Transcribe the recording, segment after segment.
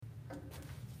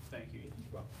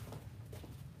well.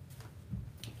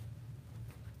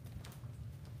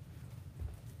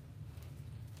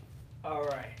 All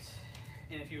right.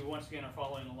 And if you once again are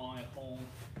following along at home,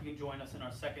 you can join us in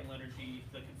our second liturgy,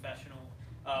 the confessional.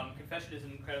 Confession is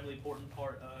an incredibly important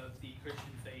part of the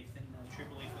Christian faith and the true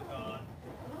belief of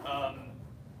God.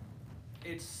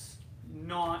 It's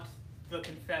not the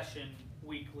confession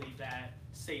weekly that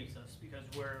saves us, because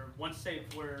we're once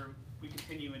saved, we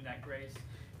continue in that grace.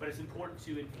 But it's important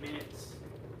to admit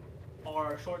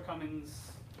our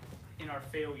shortcomings and our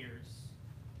failures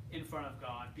in front of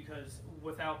God, because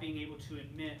without being able to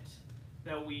admit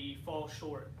that we fall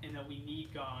short and that we need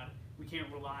God, we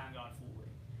can't rely on God fully.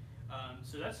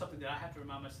 So that's something that I have to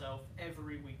remind myself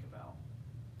every week about.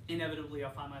 Inevitably,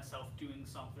 I'll find myself doing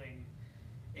something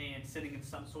and sinning in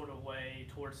some sort of way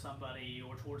towards somebody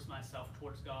or towards myself,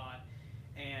 towards God,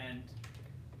 and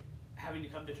having to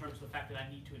come to terms with the fact that I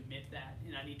need to admit that,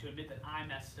 and I need to admit that I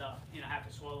messed up, and I have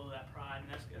to swallow that pride,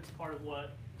 and that's part of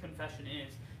what confession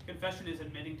is. Confession is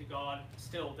admitting to God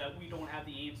still that we don't have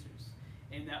the answers,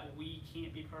 and that we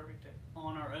can't be perfect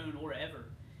on our own or ever,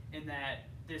 and that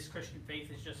this Christian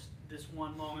faith is just this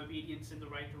one long obedience in the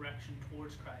right direction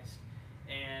towards Christ,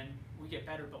 and we get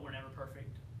better, but we're never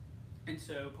perfect. And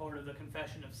so part of the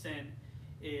confession of sin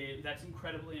that's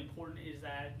incredibly important is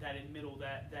that admittal,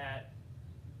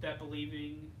 that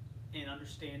believing and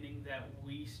understanding that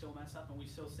we still mess up and we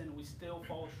still sin and we still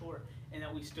fall short, and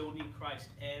that we still need Christ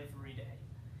every day,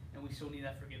 and we still need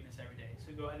that forgiveness every day.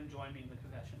 So go ahead and join me in the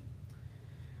confession.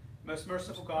 Most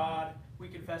merciful God, we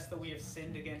confess that we have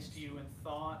sinned against you in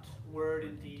thought, word,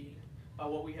 and deed, by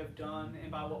what we have done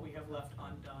and by what we have left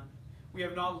undone. We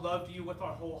have not loved you with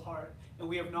our whole heart, and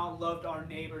we have not loved our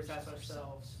neighbors as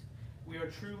ourselves. We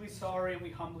are truly sorry, and we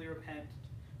humbly repent.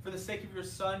 For the sake of your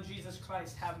Son, Jesus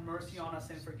Christ, have mercy on us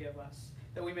and forgive us,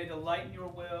 that we may delight in your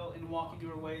will and walk in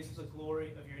your ways to the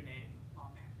glory of your name.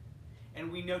 Amen.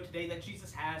 And we know today that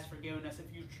Jesus has forgiven us.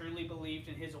 If you truly believed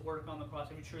in his work on the cross,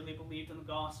 if you truly believed in the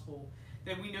gospel,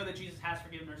 then we know that Jesus has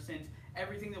forgiven our sins.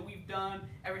 Everything that we've done,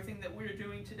 everything that we're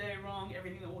doing today wrong,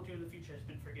 everything that we'll do in the future has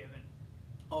been forgiven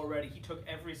already. He took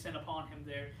every sin upon him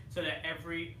there, so that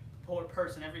every poor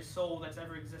person, every soul that's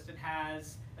ever existed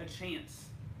has a chance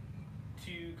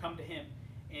to come to him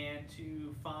and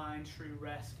to find true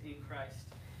rest in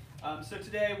Christ. So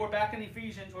today we're back in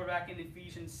Ephesians. We're back in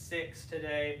Ephesians 6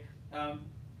 today.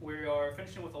 We are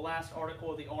finishing with the last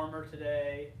article of the armor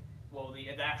today. Well, the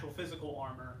actual physical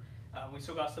armor. We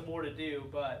still got some more to do,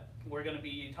 but we're going to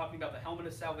be talking about the helmet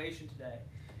of salvation today.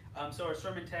 So our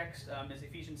sermon text is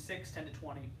Ephesians 6, 10 to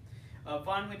 20.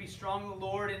 Finally, be strong in the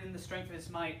Lord and in the strength of his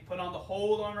might. Put on the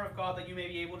whole armor of God, that you may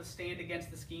be able to stand against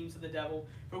the schemes of the devil.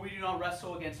 For we do not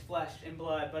wrestle against flesh and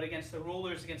blood, but against the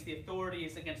rulers, against the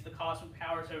authorities, against the cosmic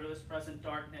powers over this present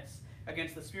darkness,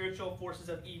 against the spiritual forces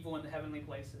of evil in the heavenly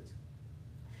places.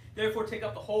 Therefore take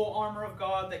up the whole armor of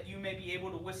God, that you may be able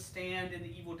to withstand in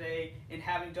the evil day, and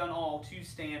having done all, to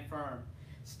stand firm.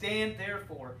 Stand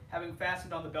therefore, having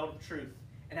fastened on the belt of truth,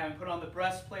 and having put on the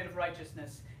breastplate of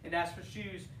righteousness, and as for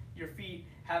shoes, your feet,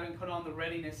 having put on the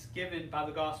readiness given by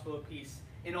the gospel of peace.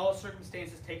 In all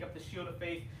circumstances take up the shield of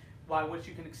faith, by which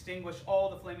you can extinguish all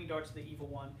the flaming darts of the evil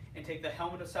one, and take the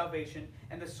helmet of salvation,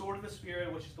 and the sword of the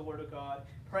Spirit, which is the word of God,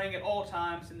 praying at all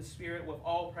times in the Spirit with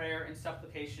all prayer and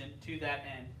supplication to that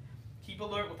end. Keep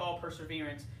alert with all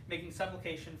perseverance, making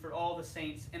supplication for all the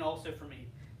saints, and also for me,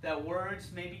 that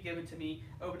words may be given to me,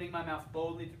 opening my mouth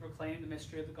boldly to proclaim the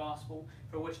mystery of the gospel,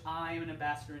 for which I am an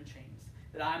ambassador in chains,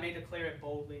 that I may declare it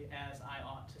boldly as I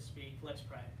ought to speak. Let's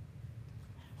pray.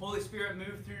 Holy Spirit,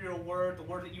 move through your word, the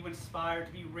word that you inspired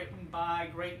to be written by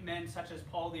great men such as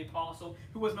Paul the Apostle,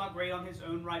 who was not great on his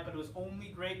own right, but was only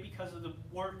great because of the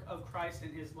work of Christ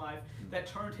in his life, that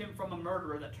turned him from a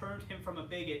murderer, that turned him from a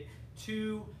bigot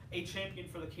to a champion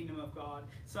for the kingdom of God,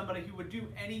 somebody who would do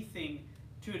anything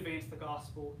to advance the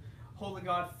gospel. Holy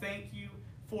God, thank you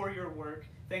for your work.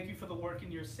 Thank you for the work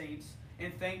in your saints.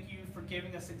 And thank you for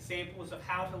giving us examples of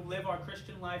how to live our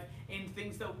Christian life in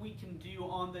things that we can do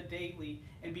on the daily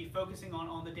and be focusing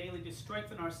on the daily to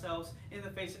strengthen ourselves in the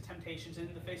face of temptations and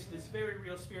in the face of this very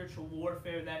real spiritual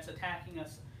warfare that's attacking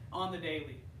us on the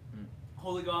daily.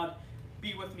 Holy God,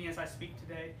 be with me as I speak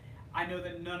today. I know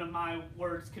that none of my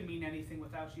words can mean anything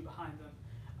without you behind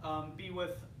them. Be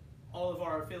with all of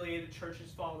our affiliated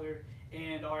churches, Father,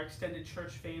 and our extended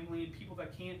church family, and people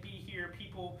that can't be here,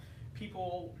 people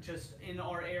just in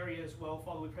our area as well.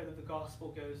 Father, we pray that the gospel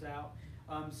goes out.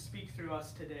 Speak through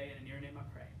us today, and in your name I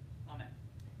pray. Amen.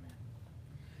 Amen.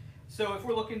 So if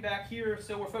we're looking back here,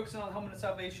 so we're focusing on the helmet of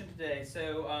salvation today.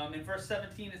 So in verse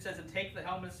 17 it says, and take the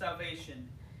helmet of salvation.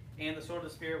 and the sword of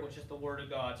the Spirit, which is the Word of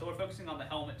God. So we're focusing on the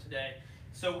helmet today.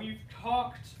 So we've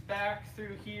talked back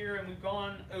through here, and we've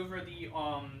gone over the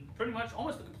pretty much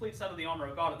almost the complete set of the armor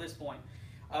of God at this point.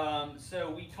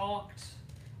 So we talked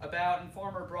about, and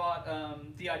Farmer brought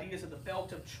the ideas of the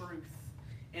belt of truth,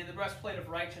 and the breastplate of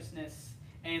righteousness,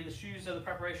 and the shoes of the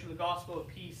preparation of the gospel of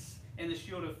peace, and the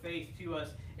shield of faith to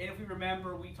us. And if we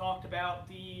remember, we talked about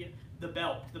the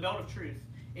belt of truth.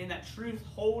 And that truth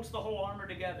holds the whole armor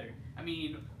together. I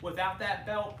mean, without that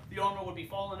belt, the armor would be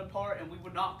falling apart and we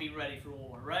would not be ready for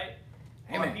war, right?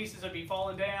 Amen. Our pieces would be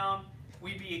falling down,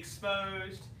 we'd be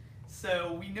exposed.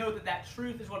 So we know that that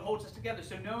truth is what holds us together.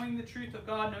 So knowing the truth of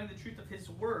God, knowing the truth of His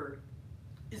Word,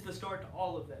 is the start to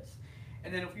all of this.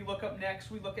 And then if we look up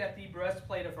next, we look at the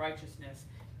breastplate of righteousness.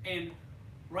 And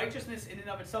righteousness in and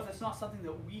of itself, it's not something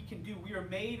that we can do. We are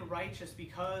made righteous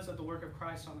because of the work of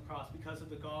Christ on the cross, because of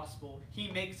the gospel.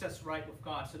 He makes us right with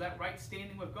God. So that right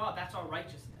standing with God, that's our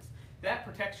righteousness. That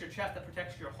protects your chest, that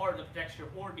protects your heart, that protects your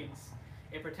organs.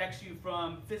 It protects you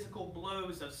from physical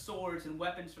blows of swords and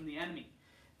weapons from the enemy.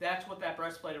 That's what that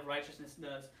breastplate of righteousness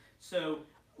does. So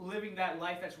living that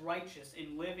life that's righteous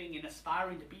and living and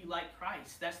aspiring to be like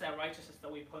Christ, that's that righteousness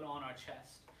that we put on our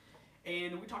chest.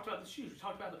 And we talked about the shoes. We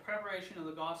talked about the preparation of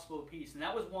the gospel of peace. And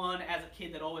that was one, as a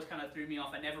kid, that always kind of threw me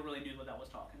off. I never really knew what that was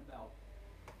talking about.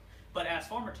 But as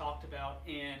Farmer talked about,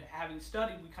 and having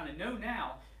studied, we kind of know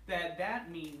now that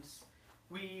that means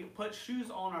we put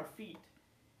shoes on our feet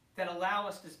that allow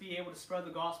us to be able to spread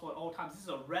the gospel at all times. This is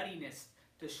a readiness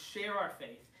to share our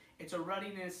faith. It's a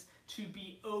readiness to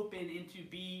be open and to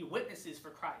be witnesses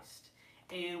for Christ.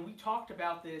 And we talked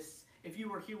about this, if you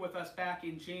were here with us back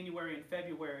in January and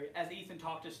February, as Ethan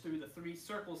talked us through the 3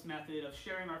 circles method of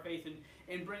sharing our faith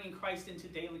and bringing Christ into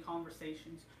daily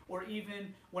conversations, or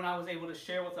even when I was able to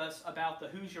share with us about the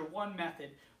Who's Your One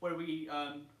method, where we,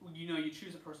 you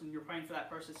choose a person, you're praying for that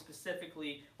person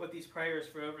specifically with these prayers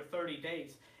for over 30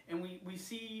 days. And we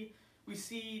see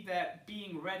that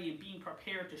being ready and being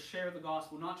prepared to share the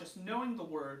gospel, not just knowing the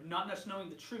word, not just knowing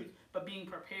the truth, but being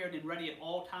prepared and ready at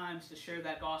all times to share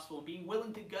that gospel and being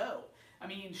willing to go. I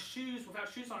mean,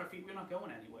 without shoes on our feet, we're not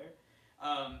going anywhere.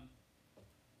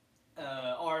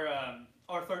 Our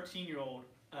 13-year-old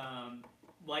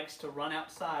likes to run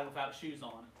outside without shoes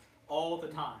on all the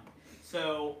time.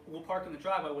 So we'll park in the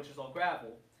driveway, which is all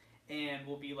gravel, and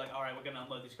we'll be like, all right, we're going to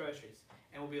unload these groceries.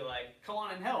 And we'll be like, come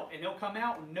on and help. And he'll come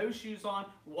out with no shoes on,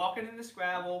 walking in this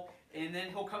gravel, and then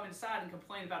he'll come inside and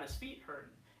complain about his feet hurting.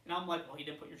 And I'm like, well, you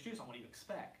didn't put your shoes on. What do you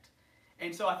expect?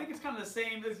 And so I think it's kind of the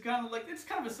same. It's kind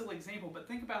of a silly example, but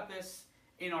think about this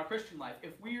in our Christian life.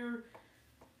 If we're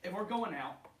going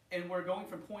out and we're going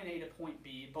from point A to point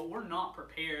B, but we're not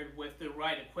prepared with the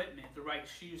right equipment, the right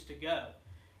shoes to go,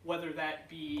 whether that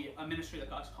be a ministry that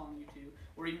God's calling you to,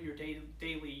 or even your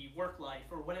daily work life,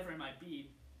 or whatever it might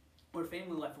be, or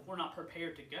family life, if we're not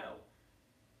prepared to go,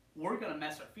 we're going to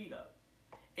mess our feet up.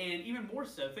 And even more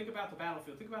so, think about the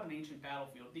battlefield. Think about an ancient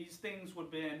battlefield. These things would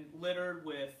have been littered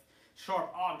with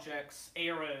sharp objects,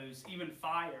 arrows, even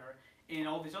fire, and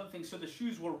all these other things. So the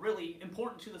shoes were really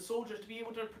important to the soldiers to be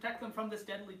able to protect them from this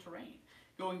deadly terrain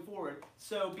going forward.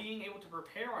 So being able to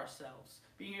prepare ourselves,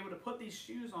 being able to put these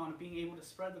shoes on, being able to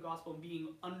spread the gospel, and being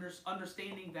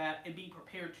understanding that and being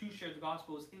prepared to share the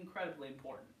gospel is incredibly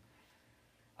important.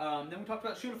 Then we talked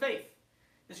about the shield of faith.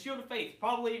 The shield of faith,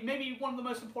 probably, maybe one of the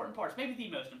most important parts, maybe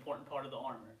the most important part of the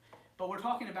armor. But we're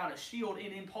talking about a shield,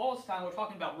 and in Paul's time, we're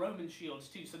talking about Roman shields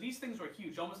too. So these things were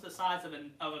huge, almost the size of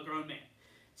a grown man.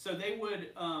 So they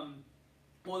would,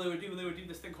 they would do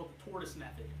this thing called the tortoise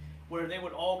method, where they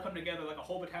would all come together, like a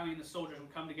whole battalion of soldiers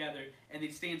would come together, and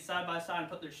they'd stand side by side and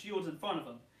put their shields in front of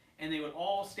them. And they would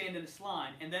all stand in this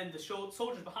line, and then the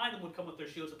soldiers behind them would come with their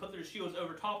shields and put their shields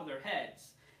over top of their heads.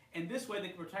 And this way they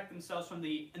could protect themselves from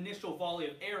the initial volley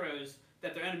of arrows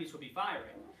that their enemies would be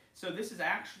firing. So this is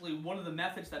actually one of the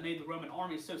methods that made the Roman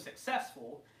army so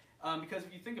successful, because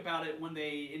if you think about it, when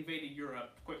they invaded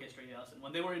Europe, quick history lesson,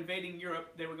 when they were invading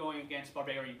Europe, they were going against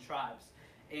barbarian tribes.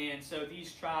 And so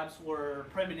these tribes were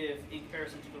primitive in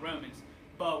comparison to the Romans,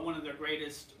 but one of their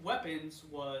greatest weapons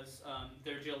was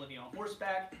their agility on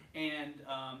horseback and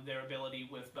their ability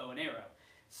with bow and arrow.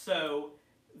 So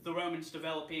the Romans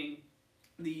developing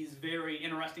these very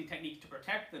interesting techniques to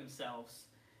protect themselves,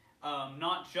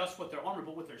 not just with their armor,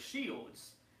 but with their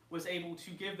shields, was able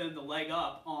to give them the leg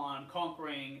up on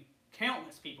conquering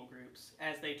countless people groups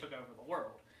as they took over the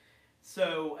world.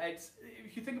 So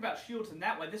if you think about shields in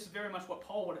that way, this is very much what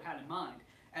Paul would have had in mind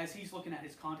as he's looking at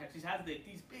his context. He has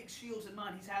these big shields in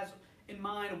mind. He has in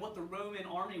mind what the Roman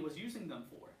army was using them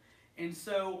for. And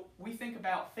so we think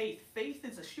about faith. Faith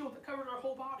is a shield that covers our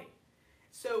whole body.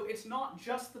 So it's not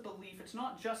just the belief, it's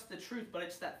not just the truth, but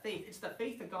it's that faith. It's the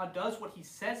faith that God does what he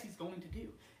says he's going to do.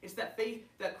 It's that faith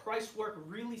that Christ's work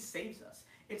really saves us.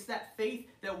 It's that faith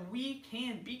that we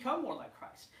can become more like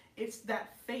Christ. It's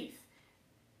that faith.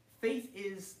 Faith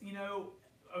is,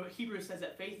 Hebrews says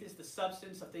that faith is the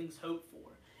substance of things hoped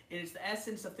for. And it's the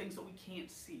essence of things that we can't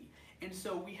see. And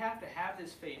so we have to have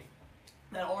this faith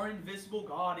that our invisible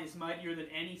God is mightier than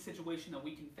any situation that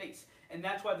we can face. And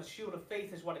that's why the shield of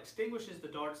faith is what extinguishes the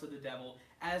darts of the devil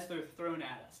as they're thrown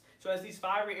at us. So as these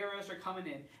fiery arrows are coming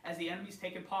in, as the enemy's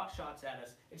taking pot shots at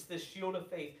us, it's the shield of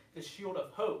faith, the shield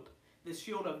of hope, the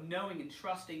shield of knowing and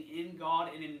trusting in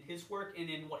God and in his work and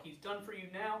in what he's done for you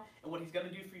now and what he's going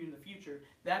to do for you in the future.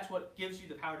 That's what gives you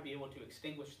the power to be able to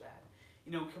extinguish that.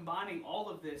 Combining all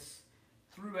of this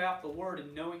throughout the Word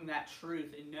and knowing that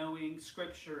truth and knowing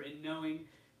Scripture and knowing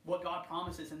what God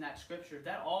promises in that Scripture,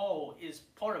 that all is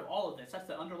part of all of this. That's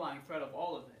the underlying thread of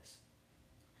all of this.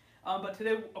 But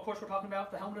today, of course, we're talking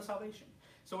about the helmet of salvation.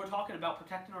 So we're talking about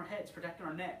protecting our heads, protecting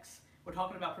our necks. We're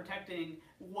talking about protecting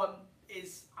what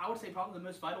is, I would say, probably the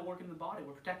most vital organ in the body.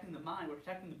 We're protecting the mind. We're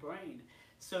protecting the brain.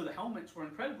 So the helmets were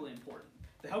incredibly important.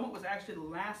 The helmet was actually the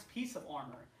last piece of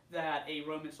armor that a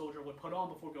Roman soldier would put on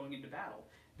before going into battle.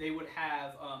 They would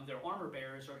have their armor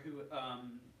bearers, or who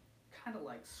kind of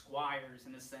like squires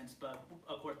in a sense, but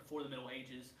of course before the Middle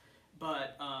Ages.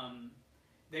 But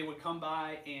they would come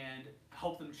by and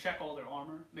help them check all their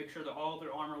armor, make sure that all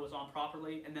their armor was on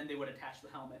properly, and then they would attach the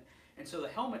helmet. And so the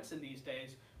helmets in these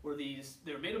days were they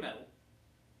were made of metal,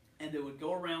 and they would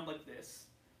go around like this,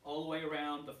 all the way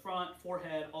around the front,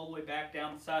 forehead, all the way back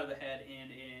down the side of the head,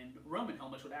 and in Roman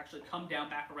helmets would actually come down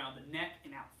back around the neck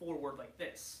and out forward like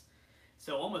this.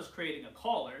 So almost creating a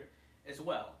collar as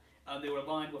well. They were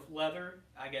lined with leather,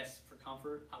 I guess for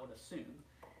comfort, I would assume.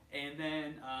 And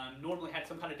then normally had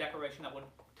some kind of decoration that would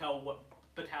tell what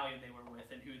battalion they were with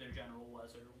and who their general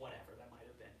was or whatever that might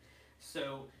have been.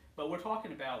 So, but we're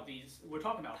talking about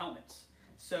helmets.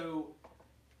 So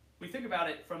we think about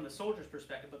it from the soldier's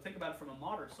perspective, but think about it from a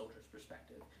modern soldier's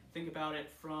perspective. Think about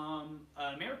it from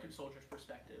an American soldier's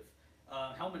perspective.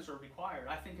 Helmets are required.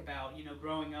 I think about,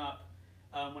 growing up,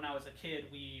 when I was a kid,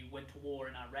 we went to war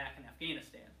in Iraq and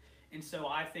Afghanistan. And so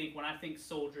when I think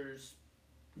soldiers,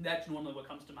 that's normally what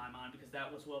comes to my mind, because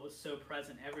that was what was so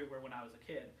present everywhere when I was a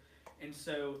kid. And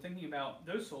so thinking about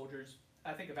those soldiers,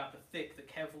 I think about the thick, the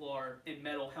Kevlar and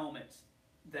metal helmets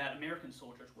that American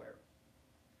soldiers wear.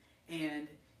 And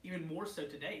even more so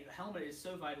today, the helmet is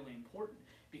so vitally important,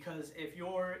 because if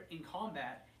you're in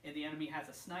combat and the enemy has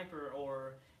a sniper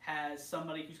or has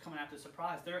somebody who's coming after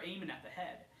surprise, they're aiming at the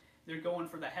head. They're going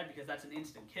for the head because that's an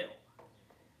instant kill.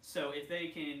 So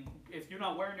if you're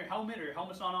not wearing your helmet or your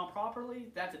helmet's not on properly,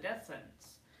 that's a death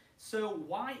sentence. So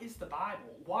why is the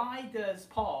Bible, why does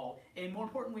Paul, and more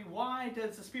importantly, why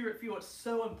does the Spirit feel it's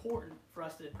so important for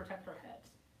us to protect our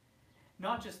heads?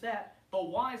 Not just that,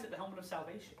 but why is it the helmet of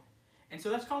salvation? And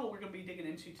so that's kind of what we're going to be digging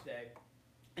into today,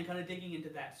 and kind of digging into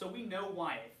that. So we know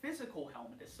why a physical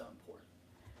helmet is so important,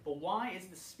 but why is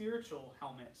the spiritual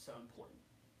helmet so important?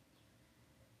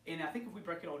 And I think if we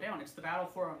break it all down, it's the battle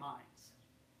for our minds.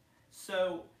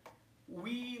 So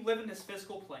we live in this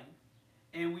physical plane,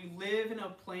 and we live in a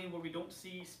plane where we don't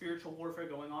see spiritual warfare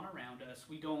going on around us.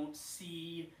 We don't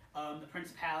see the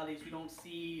principalities. We don't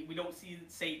see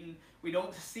Satan. We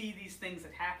don't see these things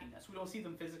attacking us. We don't see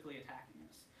them physically attacking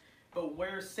us. But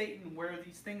where Satan, where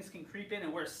these things can creep in,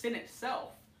 and where sin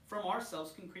itself from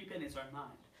ourselves can creep in, is our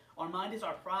mind. Our mind is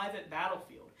our private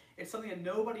battlefield. It's something that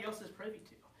nobody else is privy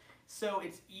to. So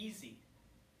it's easy.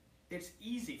 It's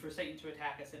easy for Satan to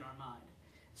attack us in our mind.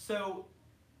 So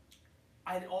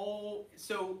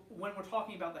when we're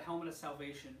talking about the helmet of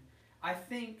salvation, I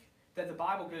think that the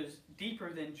Bible goes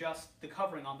deeper than just the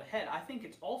covering on the head. I think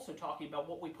it's also talking about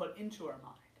what we put into our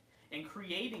mind and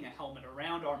creating a helmet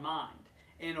around our mind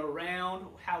and around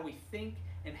how we think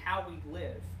and how we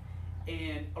live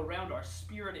and around our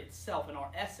spirit itself and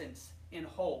our essence in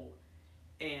whole,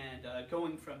 and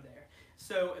going from there.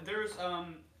 So there's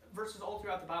verses all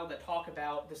throughout the Bible that talk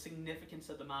about the significance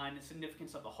of the mind, the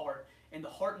significance of the heart. And the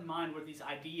heart and mind were these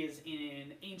ideas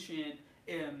in ancient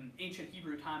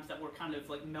Hebrew times that were kind of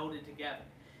like melded together.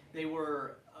 They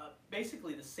were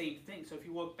basically the same thing. So if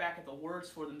you look back at the words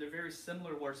for them, they're very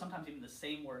similar words, sometimes even the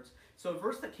same words. So a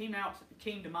verse that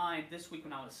came to mind this week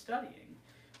when I was studying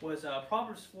was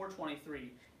Proverbs 4:23.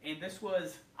 And this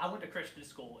was, I went to Christian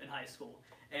school in high school,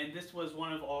 and this was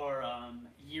one of our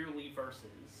yearly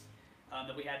verses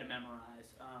that we had to memorize.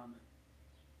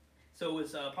 So it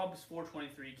was Proverbs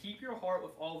 4:23. Keep your heart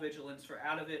with all vigilance, for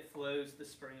out of it flows the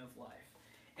spring of life.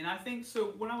 And I think,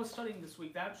 so when I was studying this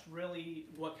week, that's really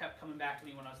what kept coming back to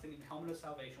me when I was thinking helmet of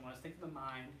salvation, when I was thinking of the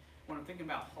mind, when I'm thinking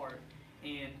about heart.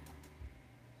 And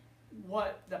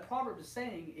what the proverb is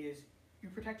saying is, you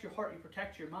protect your heart, you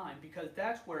protect your mind, because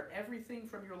that's where everything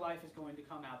from your life is going to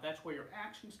come out. That's where your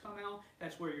actions come out,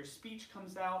 that's where your speech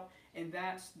comes out, and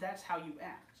that's how you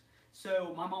act.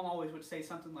 So my mom always would say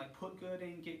something like, put good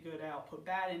in, get good out. Put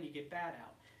bad in, you get bad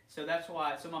out. So that's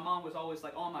why, so my mom was always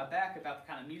like on my back about the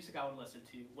kind of music I would listen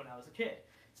to when I was a kid.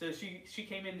 So she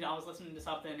came in and I was listening to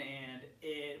something and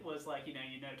it was like,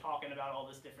 talking about all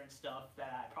this different stuff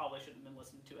that I probably shouldn't have been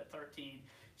listening to at 13.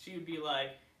 She would be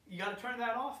like, you got to turn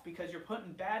that off because you're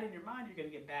putting bad in your mind, you're going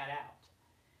to get bad out.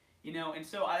 And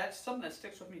so that's something that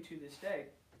sticks with me to this day.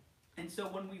 And so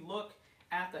when we look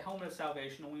at the helmet of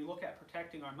salvation, when we look at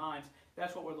protecting our minds,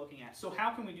 that's what we're looking at. So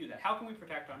how can we do that? How can we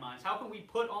protect our minds? How can we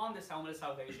put on this helmet of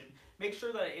salvation, make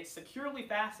sure that it's securely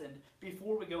fastened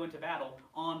before we go into battle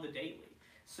on the daily?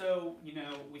 So,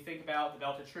 we think about the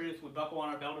belt of truth, we buckle on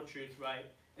our belt of truth, right?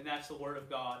 And that's the Word of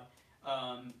God,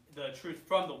 the truth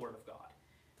from the Word of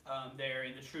God, there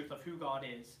in the truth of who God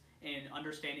is, and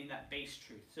understanding that base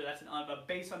truth. So that's a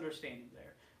base understanding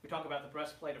there. We talk about the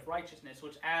breastplate of righteousness,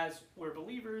 which as we're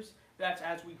believers, that's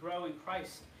as we grow in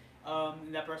Christ.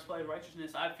 That breastplate of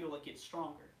righteousness, I feel like gets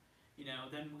stronger.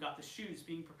 Then we got the shoes,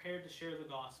 being prepared to share the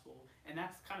gospel. And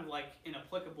that's kind of like an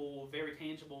applicable, very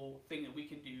tangible thing that we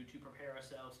can do to prepare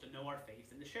ourselves to know our faith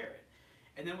and to share it.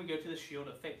 And then we go to the shield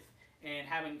of faith. And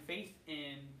having faith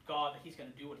in God that He's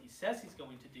going to do what He says He's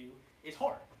going to do is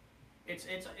hard. It's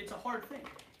a hard thing.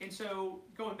 And so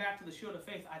going back to the shield of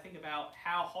faith, I think about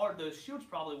how hard those shields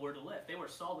probably were to lift. They were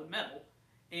solid metal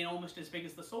and almost as big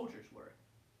as the soldiers were.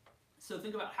 So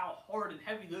think about how hard and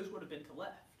heavy those would have been to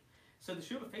lift. So the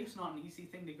shield of faith is not an easy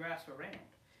thing to grasp around.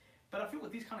 But I feel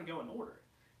like these kind of go in order.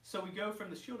 So we go from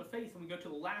the shield of faith and we go to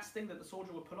the last thing that the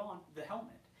soldier would put on, the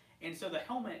helmet. And so the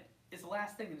helmet is the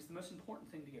last thing and it's the most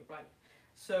important thing to get right.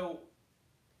 So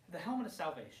the helmet of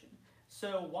salvation.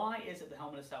 So why is it the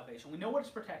helmet of salvation? We know what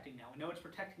it's protecting now. We know it's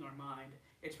protecting our mind.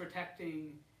 It's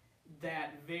protecting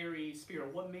that very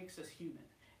spirit, what makes us human.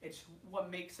 It's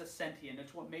what makes us sentient.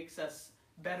 It's what makes us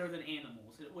better than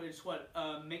animals. It's what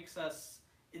makes us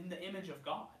in the image of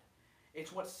God.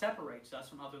 It's what separates us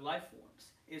from other life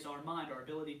forms, is our mind, our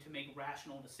ability to make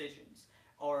rational decisions,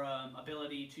 our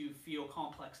ability to feel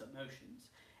complex emotions.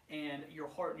 And your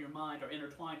heart and your mind are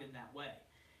intertwined in that way.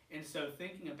 And so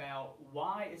thinking about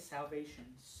why is salvation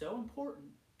so important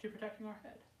to protecting our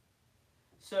head?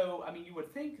 So, you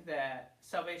would think that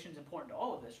salvation is important to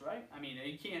all of this, right?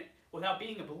 You can't, without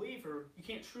being a believer, you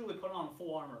can't truly put on the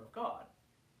full armor of God.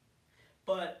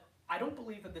 But I don't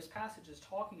believe that this passage is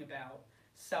talking about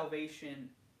salvation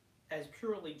as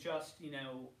purely just,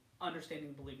 understanding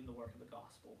and believing the work of the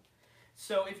gospel.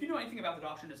 So if you know anything about the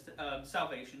doctrine of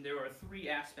salvation, there are three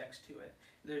aspects to it.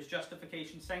 There's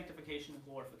justification, sanctification, and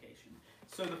glorification.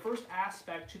 So the first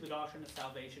aspect to the doctrine of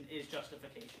salvation is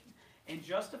justification. And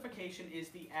justification is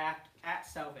the act at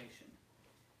salvation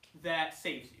that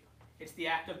saves you. It's the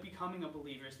act of becoming a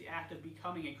believer. It's the act of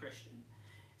becoming a Christian.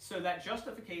 So that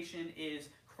justification is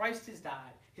Christ has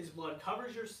died. His blood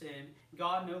covers your sin.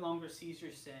 God no longer sees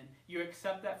your sin. You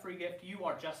accept that free gift. You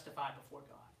are justified before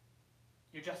God.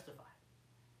 You're justified.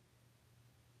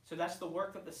 So that's the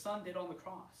work that the Son did on the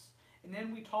cross. And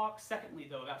then we talk, secondly,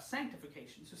 though, about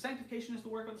sanctification. So sanctification is the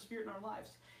work of the Spirit in our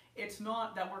lives. It's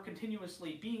not that we're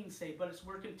continuously being saved, but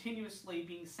we're continuously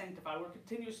being sanctified. We're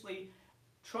continuously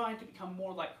trying to become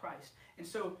more like Christ. And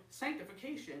so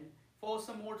sanctification falls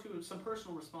some more to some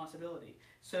personal responsibility.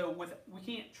 So we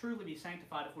can't truly be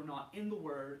sanctified if we're not in the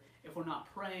Word, if we're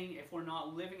not praying, if we're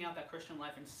not living out that Christian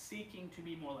life and seeking to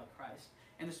be more like Christ.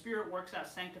 And the Spirit works out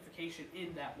sanctification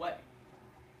in that way.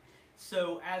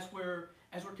 So as we're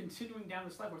continuing down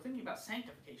this life, we're thinking about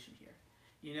sanctification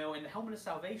here. And the helmet of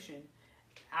salvation,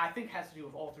 I think, has to do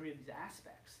with all three of these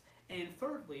aspects. And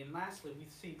thirdly and lastly, we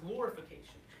see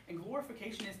glorification. And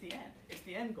glorification is the end. It's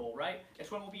the end goal, right?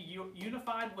 It's when we'll be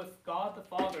unified with God the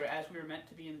Father as we were meant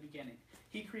to be in the beginning.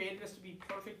 He created us to be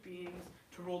perfect beings,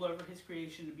 to rule over His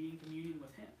creation, to be in communion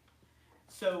with Him.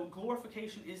 So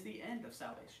glorification is the end of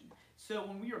salvation. So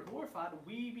when we are glorified,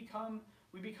 we become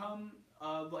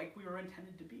like we were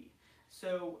intended to be.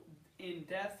 So in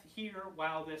death here,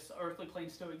 while this earthly plane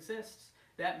still exists,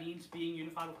 that means being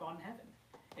unified with God in heaven,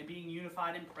 and being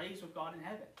unified in praise with God in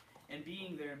heaven, and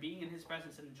being there and being in His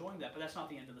presence and enjoying that. But that's not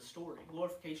the end of the story.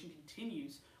 Glorification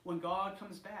continues when God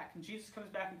comes back, and Jesus comes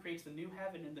back and creates the new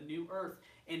heaven and the new earth,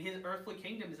 and His earthly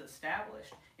kingdom is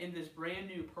established in this brand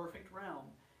new perfect realm.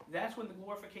 That's when the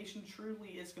glorification truly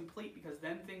is complete, because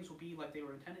then things will be like they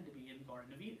were intended to be in the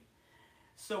Garden of Eden.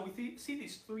 So we see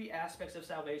these three aspects of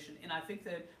salvation, and I think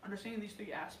that understanding these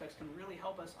three aspects can really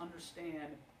help us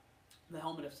understand the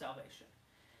helmet of salvation.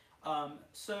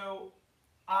 So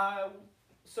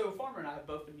Farmer and I have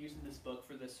both been using this book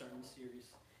for this sermon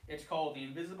series. It's called The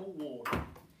Invisible War,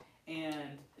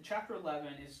 and chapter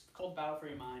 11 is called Battle for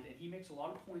Your Mind, and he makes a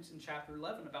lot of points in chapter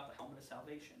 11 about the helmet of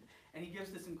salvation. And he gives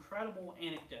this incredible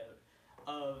anecdote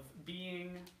of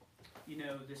being,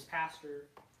 this pastor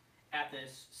at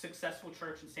this successful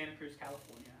church in Santa Cruz,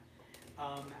 California,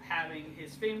 having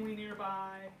his family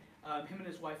nearby, him and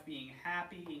his wife being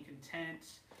happy and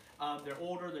content. They're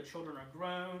older, their children are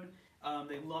grown,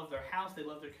 they love their house, they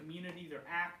love their community, they're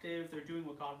active, they're doing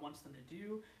what God wants them to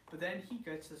do. But then he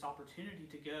gets this opportunity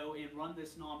to go and run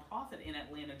this nonprofit in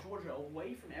Atlanta, Georgia,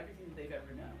 away from everything that they've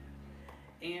ever known.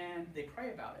 And they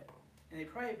pray about it,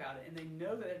 and they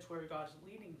know that it's where God's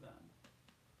leading them.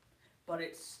 But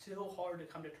it's still hard to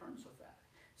come to terms with that.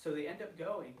 So they end up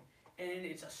going, and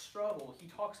it's a struggle. He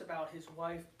talks about his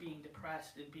wife being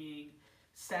depressed and being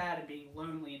sad and being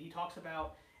lonely, and he talks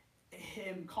about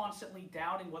him constantly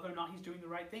doubting whether or not he's doing the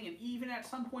right thing, and even at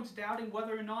some points doubting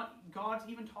whether or not God's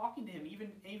even talking to him,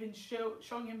 even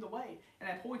showing him the way, and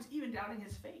at points even doubting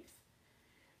his faith.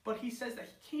 But he says that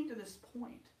he came to this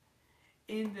point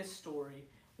in this story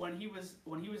when he was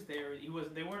there.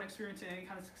 They weren't experiencing any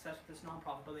kind of success with this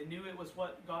nonprofit, but they knew it was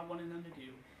what God wanted them to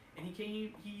do. And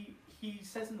he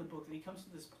says in the book that he comes to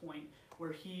this point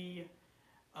where he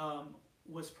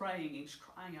was praying and just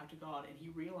crying out to God, and he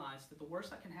realized that the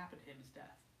worst that can happen to him is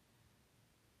death.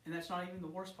 And that's not even the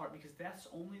worst part, because that's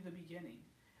only the beginning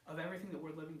of everything that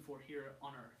we're living for here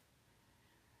on earth.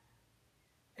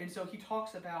 And so he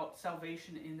talks about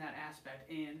salvation in that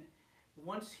aspect, and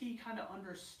once he kind of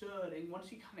understood, and once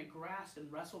he kind of grasped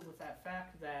and wrestled with that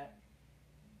fact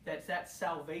that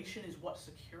salvation is what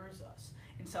secures us,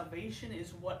 and salvation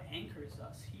is what anchors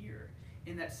us here,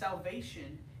 and that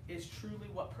salvation is truly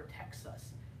what protects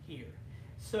us here.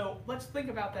 So let's think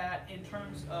about that in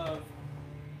terms of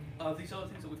these other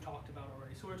things that we've talked about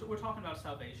already. So we're talking about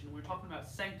salvation. We're talking about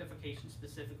sanctification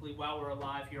specifically while we're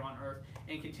alive here on earth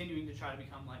and continuing to try to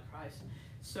become like Christ.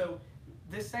 So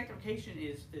this sanctification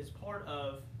is part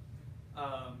of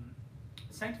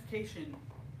sanctification.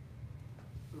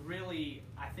 Really,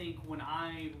 I think when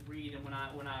I read and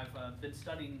when I've been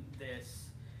studying this,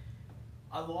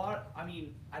 I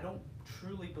don't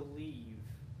truly believe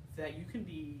that you can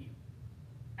be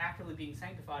actively being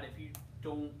sanctified if you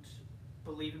don't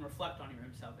believe and reflect on your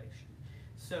own salvation.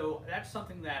 So that's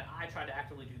something that I tried to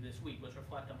actively do this week, was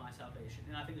reflect on my salvation,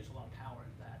 and I think there's a lot of power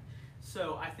in that.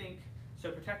 So I think,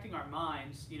 protecting our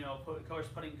minds, of course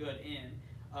putting good in,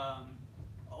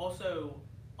 also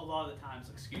a lot of the times,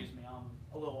 excuse me, I'm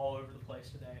a little all over the place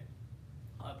today,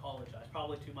 I apologize,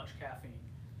 probably too much caffeine.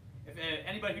 If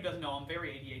anybody who doesn't know, I'm very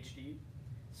ADHD,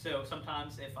 so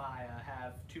sometimes if I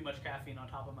have too much caffeine on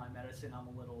top of my medicine, I'm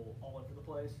a little all over the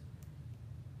place.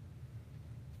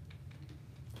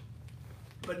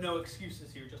 But no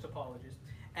excuses here, just apologies.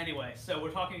 Anyway, so we're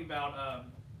talking about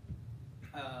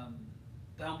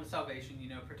the helmet of salvation,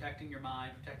 protecting your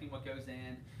mind, protecting what goes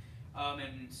in,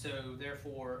 and so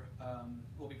therefore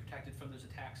we'll be protected from those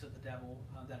attacks of the devil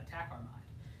that attack our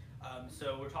mind.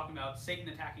 So we're talking about Satan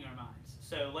attacking our minds.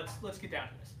 So let's get down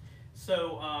to this.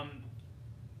 So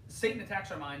Satan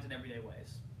attacks our minds in everyday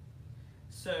ways.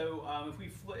 So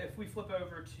if we flip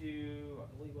over to,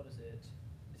 I believe, what is it?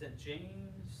 Is that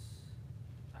James?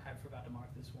 I forgot to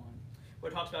mark this one.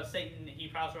 Where it talks about Satan, he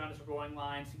prowls around as a roaring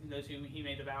lion, seeking those whom he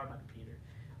may devour, Michael Peter.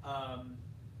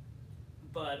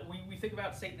 But we think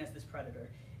about Satan as this predator.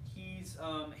 He's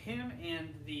him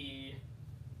and the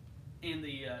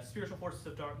spiritual forces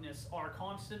of darkness are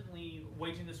constantly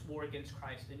waging this war against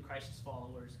Christ and Christ's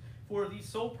followers for the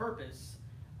sole purpose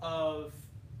of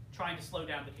trying to slow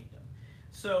down the kingdom.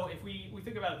 So if we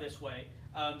think about it this way,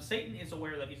 Satan is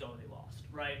aware that he's already lost,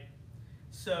 right?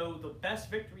 So the best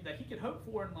victory that he could hope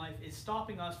for in life is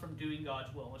stopping us from doing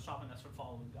God's will, or stopping us from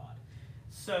following God.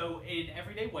 So in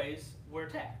everyday ways, we're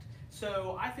attacked.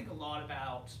 So I think a lot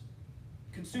about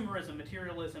consumerism,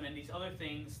 materialism, and these other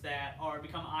things that are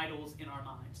become idols in our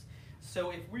minds.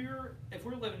 So if we're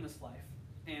living this life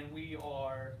and we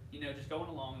are, just going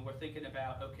along and we're thinking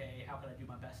about, okay, how can I do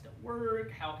my best at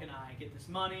work? How can I get this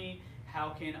money?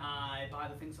 How can I buy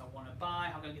the things I want to buy?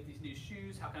 How can I get these new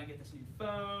shoes? How can I get this new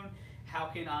phone? How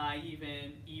can I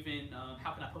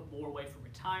how can I put more away for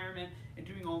retirement? And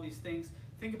doing all these things.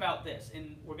 Think about this,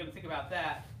 and we're going to think about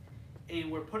that. And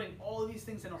we're putting all of these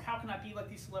things in, or how can I be like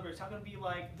these celebrities? How can I be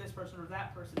like this person or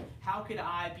that person? How could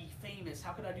I be famous?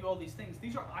 How could I do all these things?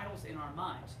 These are idols in our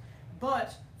minds.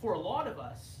 But for a lot of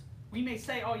us, we may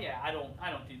say, oh yeah, I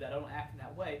don't do that, I don't act in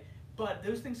that way, but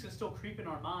those things can still creep in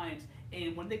our minds,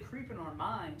 and when they creep in our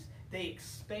minds, they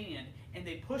expand and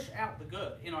they push out the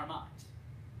good in our minds.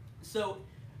 So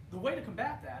the way to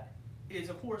combat that is,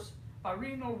 of course, by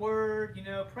reading our word,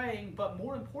 praying, but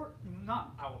more important,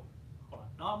 not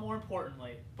more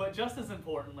importantly, but just as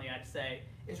importantly, I'd say,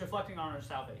 is reflecting on our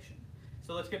salvation.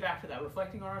 So let's get back to that,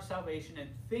 reflecting on our salvation and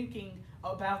thinking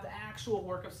about the actual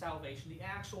work of salvation, the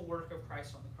actual work of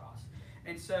Christ on the cross.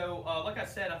 And so, like I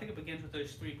said, I think it begins with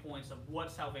those 3 points of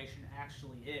what salvation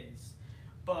actually is.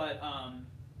 But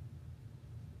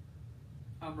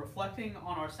reflecting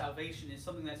on our salvation is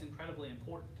something that's incredibly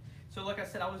important. So like I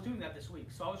said, I was doing that this week.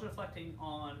 So I was reflecting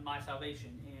on my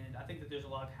salvation, and I think that there's a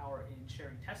lot of power in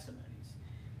sharing testimonies.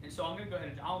 And so I'm going to go ahead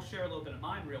and I'll share a little bit of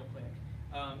mine real quick.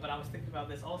 But I was thinking about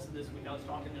this also this week. I was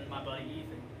talking to my buddy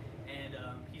Ethan, and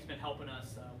he's been helping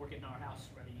us. We're getting our house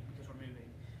ready because we're moving.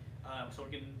 So we're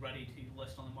getting ready to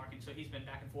list on the market. So he's been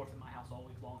back and forth in my house all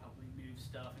week long, helping me move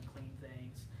stuff and clean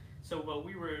things. So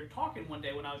we were talking one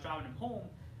day when I was driving him home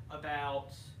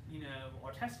about,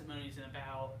 our testimonies and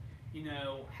about,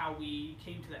 how we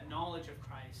came to that knowledge of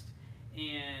Christ,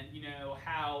 and,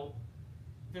 how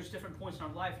there's different points in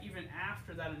our life, even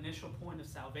after that initial point of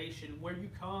salvation, where you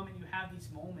come and you have these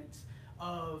moments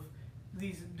of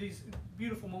these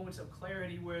beautiful moments of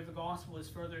clarity where the gospel is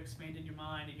further expanded in your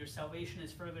mind and your salvation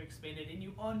is further expanded and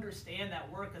you understand that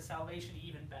work of salvation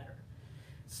even better.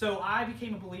 So I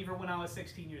became a believer when I was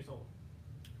 16 years old.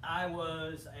 I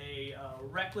was a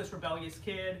reckless, rebellious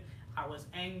kid. I was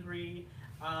angry.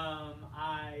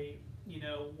 I,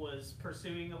 was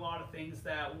pursuing a lot of things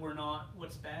that were not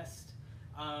what's best.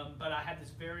 But I had this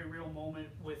very real moment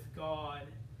with God.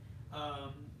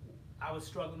 I was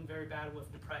struggling very bad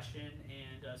with depression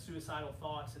and suicidal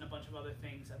thoughts and a bunch of other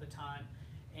things at the time.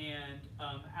 And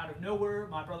out of nowhere,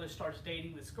 my brother starts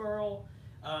dating this girl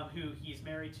who he's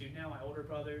married to now, my older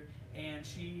brother. And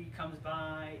she comes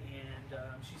by and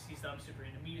she sees that I'm super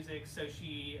into music. So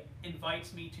she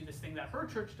invites me to this thing that her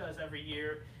church does every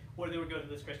year, where they would go to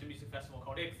this Christian music festival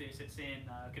called Ichthus. It's in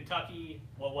Kentucky.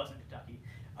 Well, it wasn't Kentucky.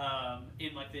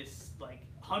 In this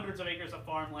hundreds of acres of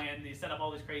farmland. They set up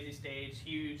all this crazy stage,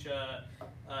 huge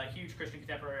Christian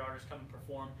contemporary artists come and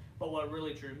perform. But what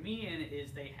really drew me in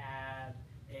is they had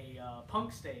a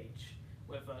punk stage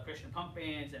with Christian punk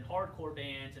bands and hardcore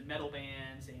bands and metal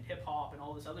bands and hip hop and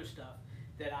all this other stuff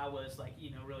that I was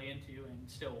really into, and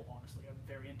still honestly I'm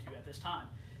very into at this time.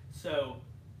 So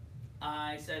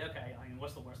I said, okay,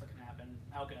 what's the worst that can happen?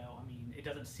 I'll go. It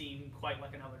doesn't seem quite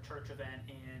like another church event,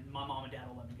 and my mom and dad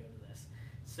will let me go to this.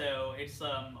 So it's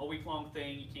a week-long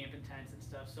thing. You camp in tents and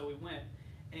stuff. So we went,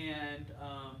 and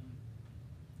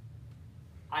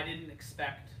I didn't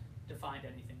expect to find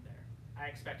anything there. I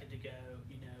expected to go,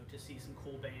 to see some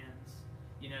cool bands,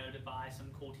 to buy some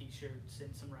cool T-shirts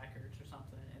and some records or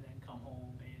something, and then come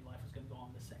home and life was going to go on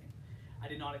the same. I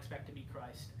did not expect to meet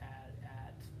Christ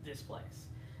at this place.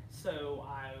 So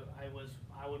I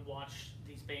would watch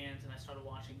these bands, and I started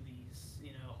watching these,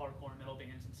 hardcore and metal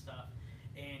bands and stuff.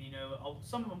 And,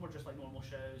 some of them were just like normal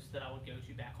shows that I would go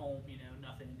to back home,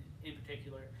 nothing in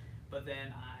particular. But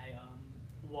then I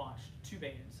watched 2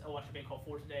 bands. I watched a band called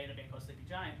For Today and a band called Sleepy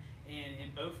Giant. And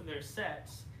in both of their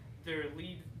sets, the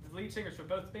lead singers for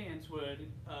both bands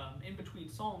would, in between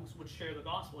songs, would share the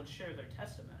gospel and share their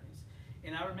testimonies.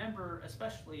 And I remember,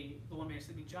 especially the one band,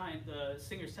 Sleepy Giant, the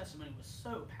singer's testimony was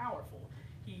so powerful.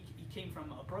 He came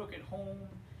from a broken home,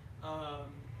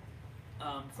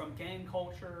 from gang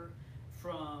culture,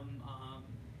 from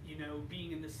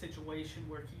being in this situation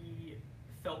where he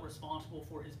felt responsible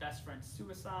for his best friend's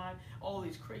suicide, all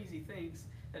these crazy things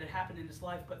that had happened in his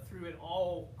life. But through it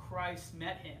all, Christ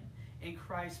met him, and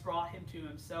Christ brought him to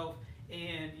himself,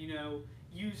 and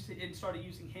started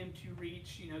using him to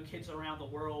reach kids around the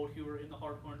world who were in the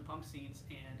hardcore and punk scenes.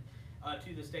 And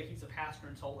to this day, he's a pastor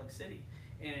in Salt Lake City.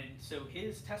 And so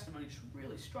his testimony just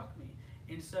really struck me.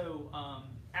 And so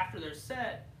after their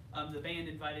set, the band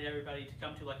invited everybody to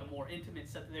come to a more intimate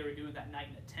set that they were doing that night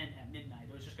in a tent at midnight.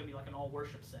 It was just going to be an all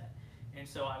worship set. And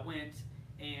so I went,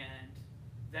 and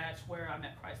that's where I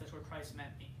met Christ. That's where Christ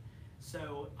met me.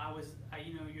 So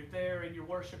you're there and you're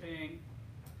worshiping,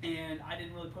 and I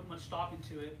didn't really put much stock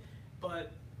into it.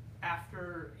 But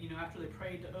after they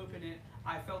prayed to open it,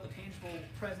 I felt the tangible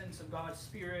presence of God's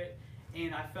Spirit,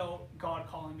 and I felt God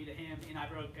calling me to Him, and I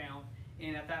broke down.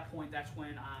 And at that point, that's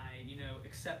when I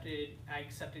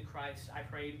accepted Christ. I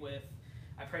prayed with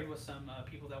some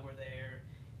people that were there,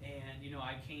 and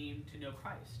I came to know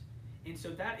Christ. And so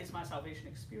that is my salvation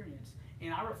experience,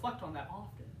 and I reflect on that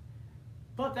often.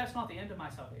 But that's not the end of my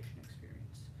salvation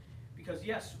experience, because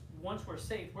yes, once we're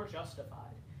saved, we're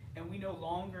justified, and we no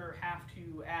longer have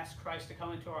to ask Christ to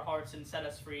come into our hearts and set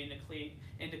us free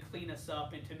and to clean us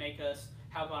up and to make us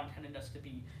how God intended us to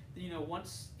be.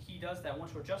 Once He does that,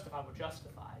 once we're justified, we're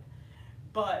justified.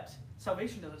 But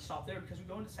salvation doesn't stop there, because we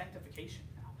go into sanctification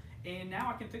now. And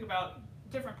now I can think about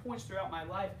different points throughout my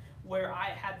life where I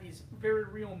had these very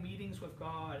real meetings with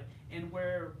God, and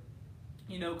where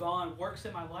God works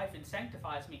in my life and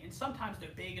sanctifies me. And sometimes they're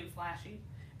big and flashy,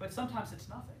 but sometimes it's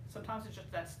nothing. Sometimes it's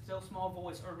just that still small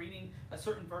voice, or reading a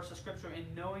certain verse of Scripture and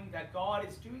knowing that God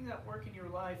is doing that work in your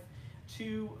life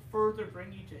to further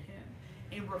bring you to Him.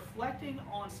 And reflecting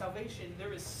on salvation,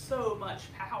 there is so much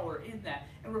power in that.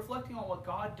 And reflecting on what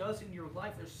God does in your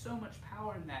life, there's so much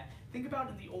power in that. Think about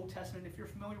in the Old Testament, if you're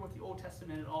familiar with the Old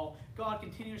Testament at all, God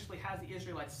continuously has the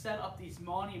Israelites set up these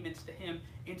monuments to Him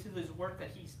into this work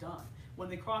that He's done. When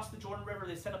they crossed the Jordan River,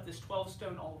 they set up this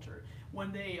 12-stone altar.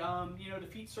 When they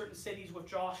defeat certain cities with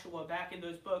Joshua back in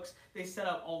those books, they set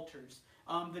up altars.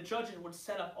 The judges would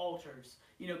set up altars.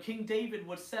 King David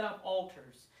would set up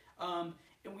altars.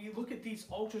 And we look at these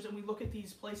altars and we look at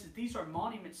these places. These are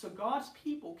monuments, so God's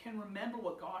people can remember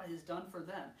what God has done for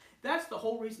them. That's the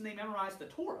whole reason they memorized the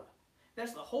Torah.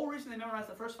 That's the whole reason they memorized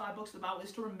the first 5 books of the Bible,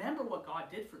 is to remember what God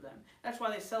did for them. That's why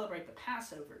they celebrate the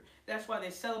Passover. That's why they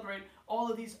celebrate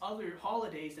all of these other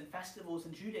holidays and festivals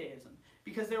in Judaism,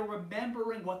 because they're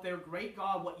remembering what their great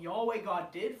God, what Yahweh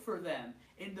God did for them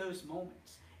in those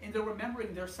moments. And they're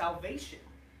remembering their salvation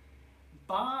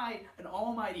by an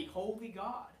almighty, holy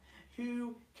God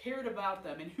who cared about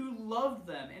them and who loved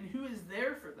them and who is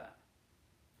there for them.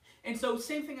 And so,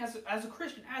 same thing as a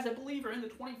Christian, as a believer in the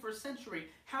 21st century,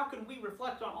 how can we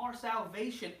reflect on our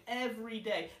salvation every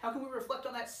day? How can we reflect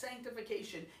on that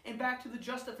sanctification and back to the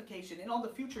justification and on the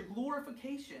future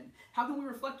glorification? How can we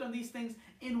reflect on these things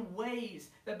in ways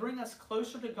that bring us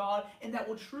closer to God and that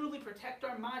will truly protect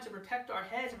our minds and protect our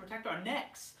heads and protect our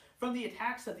necks from the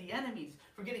attacks of the enemies,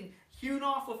 from getting hewn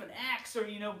off with an axe, or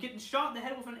getting shot in the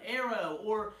head with an arrow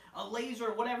or a laser,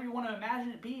 or whatever you want to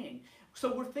imagine it being?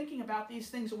 So we're thinking about these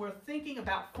things, and we're thinking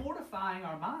about fortifying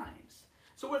our minds.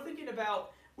 So we're thinking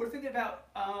about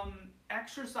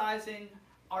exercising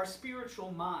our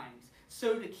spiritual minds.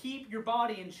 So to keep your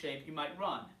body in shape, you might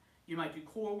run, you might do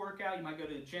core workout, you might go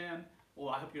to the gym. Well,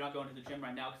 I hope you're not going to the gym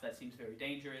right now, because that seems very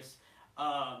dangerous.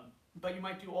 But you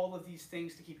might do all of these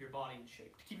things to keep your body in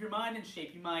shape. To keep your mind in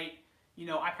shape, you might,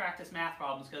 I practice math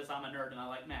problems because I'm a nerd and I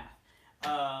like math.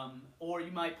 Or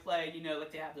you might play,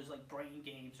 like they have those brain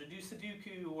games, or do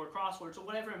Sudoku or crosswords or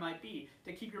whatever it might be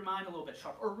to keep your mind a little bit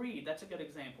sharp. Or read, that's a good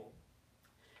example.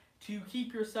 To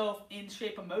keep yourself in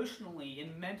shape emotionally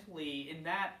and mentally, in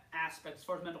that aspect, as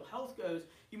far as mental health goes,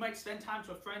 you might spend time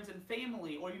with friends and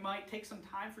family, or you might take some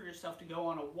time for yourself to go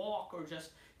on a walk or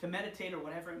just to meditate or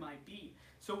whatever it might be.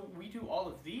 So we do all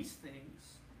of these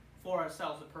things for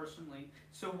ourselves personally.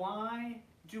 So why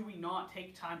do we not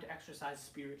take time to exercise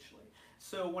spiritually?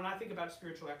 So when I think about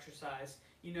spiritual exercise,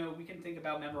 we can think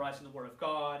about memorizing the Word of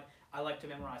God. I like to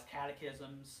memorize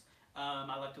catechisms.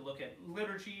 I like to look at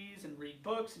liturgies and read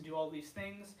books and do all these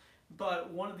things.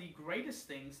 But one of the greatest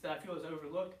things that I feel is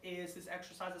overlooked is this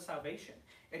exercise of salvation.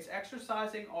 It's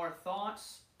exercising our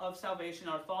thoughts of salvation,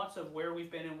 our thoughts of where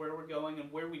we've been and where we're going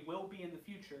and where we will be in the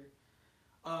future,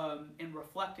 and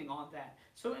reflecting on that.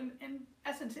 So in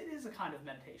essence, it is a kind of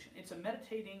meditation. It's a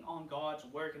meditating on God's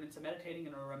work, and it's a meditating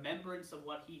in a remembrance of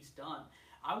what He's done.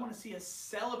 I want to see us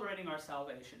celebrating our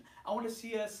salvation. I want to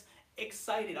see us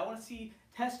excited. I want to see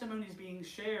testimonies being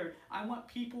shared. I want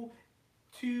people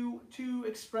to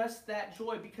express that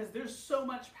joy, because there's so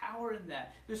much power in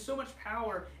that. There's so much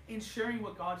power in sharing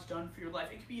what God's done for your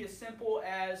life. It could be as simple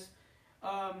as,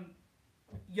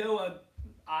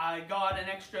 I got an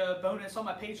extra bonus on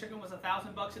my paycheck, and was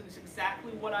 $1,000, and it's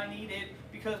exactly what I needed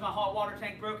because my hot water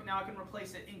tank broke, and now I can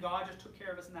replace it, and God just took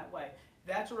care of us in that way.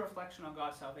 That's a reflection on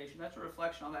God's salvation. That's a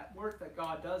reflection on that work that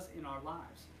God does in our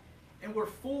lives. And we're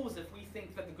fools if we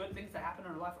think that the good things that happen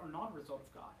in our life are not a result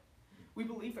of God. We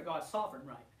believe that God's sovereign,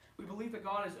 right? We believe that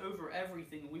God is over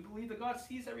everything. We believe that God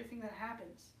sees everything that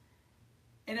happens,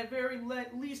 and at very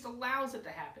least allows it to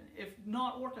happen, if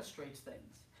not orchestrates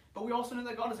things. But we also know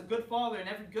that God is a good Father, and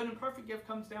every good and perfect gift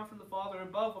comes down from the Father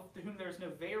above, to whom there is no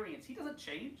variance. He doesn't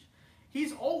change.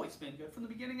 He's always been good. From the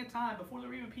beginning of time, before there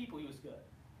were even people, He was good.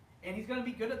 And He's going to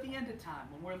be good at the end of time,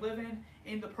 when we're living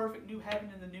in the perfect new heaven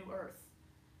and the new earth.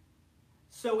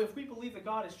 So if we believe that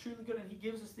God is truly good and He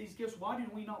gives us these gifts, why do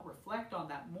we not reflect on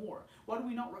that more? Why do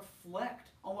we not reflect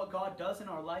on what God does in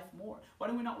our life more? Why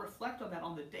do we not reflect on that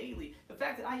on the daily? The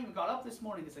fact that I even got up this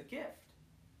morning is a gift.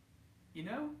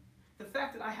 The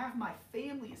fact that I have my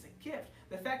family is a gift.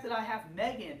 The fact that I have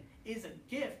Megan is a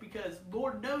gift, because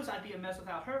Lord knows I'd be a mess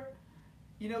without her.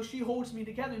 she holds me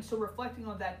together. And so reflecting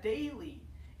on that daily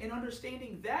and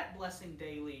understanding that blessing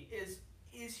daily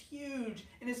is huge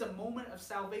and is a moment of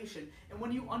salvation. And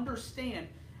when you understand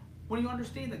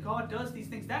that God does these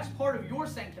things, that's part of your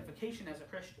sanctification as a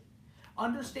Christian.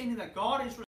 Understanding that God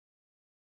is